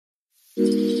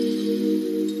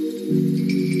Hey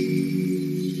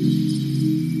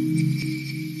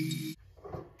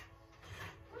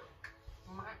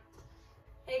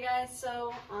guys,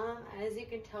 so as you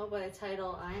can tell by the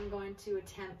title, I am going to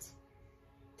attempt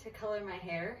to color my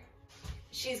hair.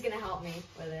 She's gonna help me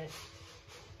with it.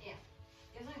 Yeah,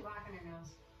 there's like black on her nose.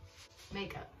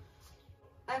 Makeup.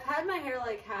 I've had my hair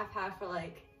like half for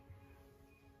like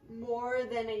more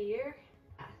than a year,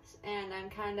 and I'm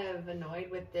kind of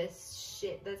annoyed with this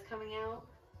shit that's coming out.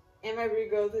 And my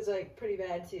regrowth is like pretty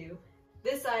bad too.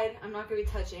 This side I'm not gonna be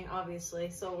touching, obviously,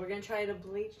 so we're gonna try to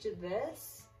bleach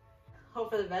this.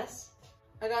 Hope for the best.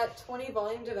 I got 20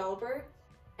 volume developer,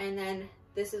 and then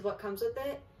this is what comes with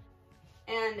it.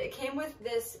 And it came with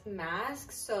this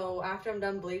mask, so after I'm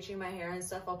done bleaching my hair and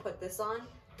stuff, I'll put this on.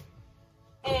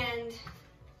 And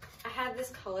I have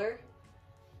this color.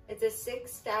 It's a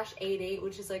 6-88,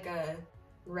 which is like a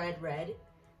red.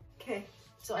 Okay,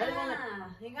 so I don't wanna...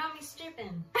 you got me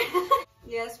stripping.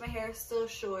 Yes, my hair is still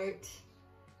short.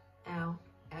 Ow,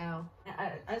 ow.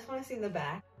 I just wanna see in the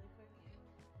back.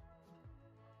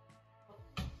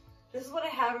 This is what I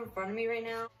have in front of me right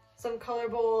now. Some color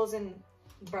bowls and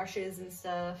brushes and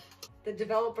stuff. The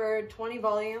developer 20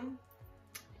 volume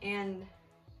and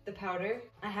the powder.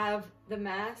 I have the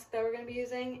mask that we're gonna be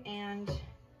using and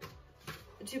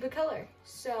the tube of color.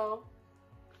 So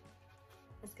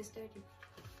let's get started.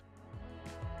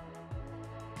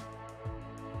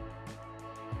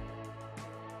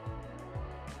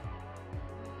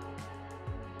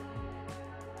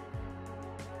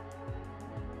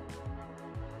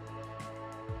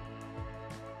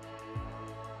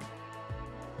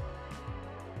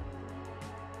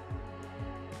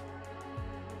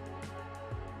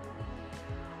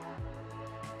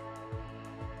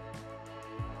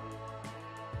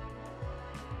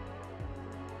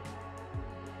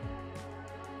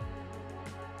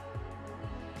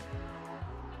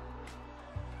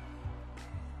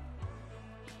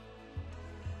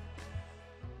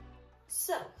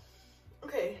 So,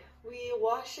 okay, we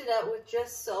washed it out with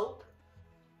just soap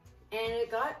and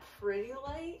it got pretty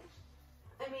light.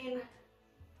 I mean,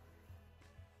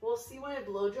 we'll see when I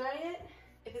blow dry it.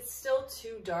 If it's still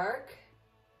too dark,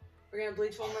 we're gonna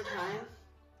bleach one more time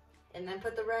and then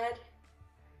put the red.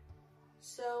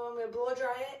 So I'm gonna blow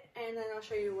dry it and then I'll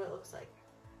show you what it looks like.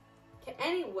 Okay,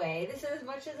 anyway, this is as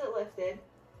much as it lifted,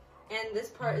 and this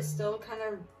part is still kind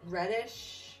of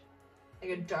reddish,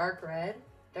 like a dark red.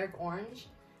 Dark orange.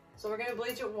 So we're gonna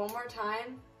bleach it one more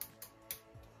time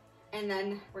and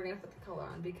then we're gonna put the color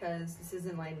on because this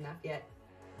isn't light enough yet.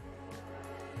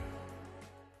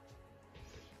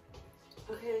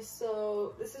 Okay,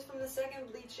 so this is from the second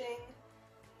bleaching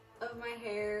of my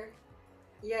hair.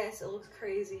 Yes, it looks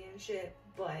crazy and shit,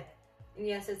 but, and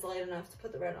yes, it's light enough to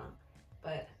put the red on,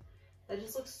 but that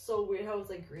just looks so weird how it's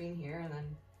like green here and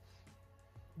then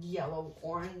yellow,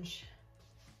 orange,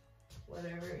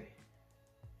 whatever.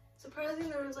 Surprising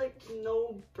there was like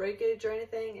no breakage or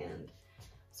anything, and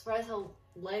surprised how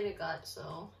light it got.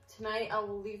 So tonight I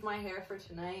will leave my hair for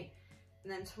tonight,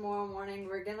 and then tomorrow morning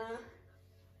we're gonna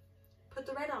put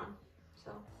the red on.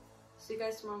 So see you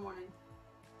guys tomorrow morning.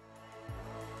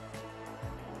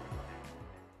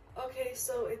 Okay,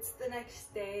 so it's the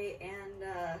next day and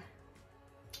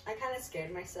I kind of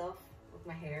scared myself with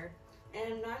my hair,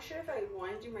 and I'm not sure if I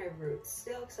want to do my roots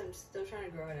still because I'm still trying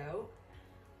to grow it out,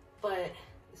 but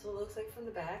this is what it looks like from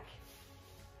the back.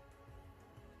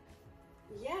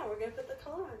 Yeah, we're gonna put the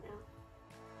color on now.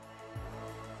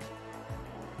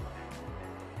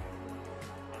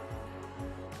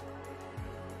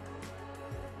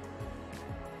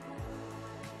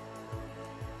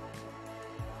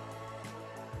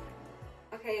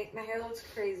 Okay, my hair looks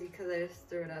crazy because I just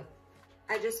threw it up.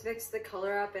 I just fixed the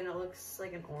color up and it looks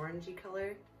like an orangey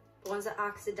color. But once it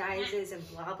oxidizes and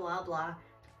blah, blah, blah.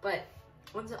 But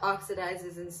once it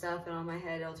oxidizes and stuff and on my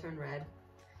head, it'll turn red.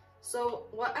 So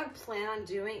what I plan on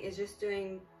doing is just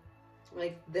doing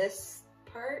like this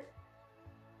part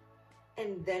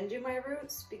and then do my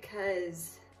roots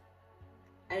because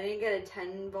I didn't get a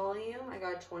 10 volume. I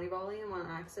got 20 volume on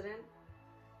accident.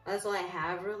 That's all I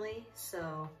have really.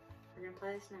 So we're gonna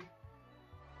apply this now.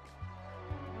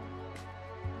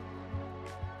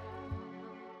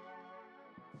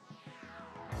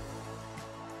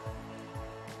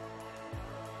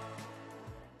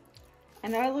 I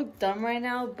know I look dumb right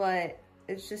now, but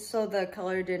it's just so the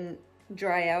color didn't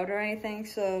dry out or anything.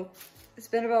 So it's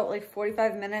been about like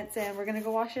 45 minutes and we're gonna go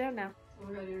wash it out now. Oh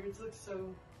my god, your roots look so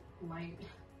light.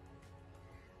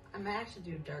 I might actually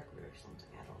do a dark root or something,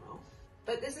 I don't know.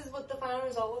 But this is what the final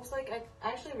result looks like. I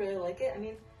actually really like it. I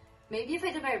mean, maybe if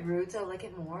I did my roots, I'll like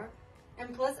it more.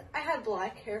 And plus, I had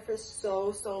black hair for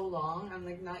so long. I'm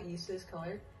like not used to this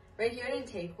color. Right here, it didn't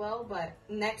take well, but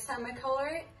next time I color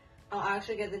it, I'll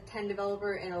actually get the 10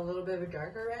 developer in a little bit of a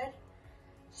darker red.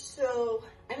 So,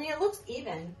 I mean, it looks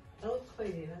even. It looks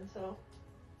quite even, so.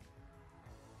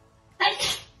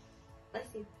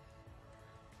 Let's see.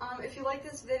 If you like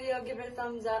this video, give it a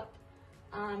thumbs up.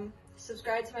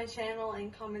 Subscribe to my channel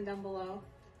and comment down below.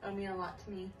 That'll mean a lot to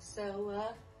me.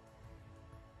 So,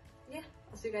 yeah,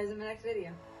 I'll see you guys in my next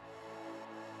video.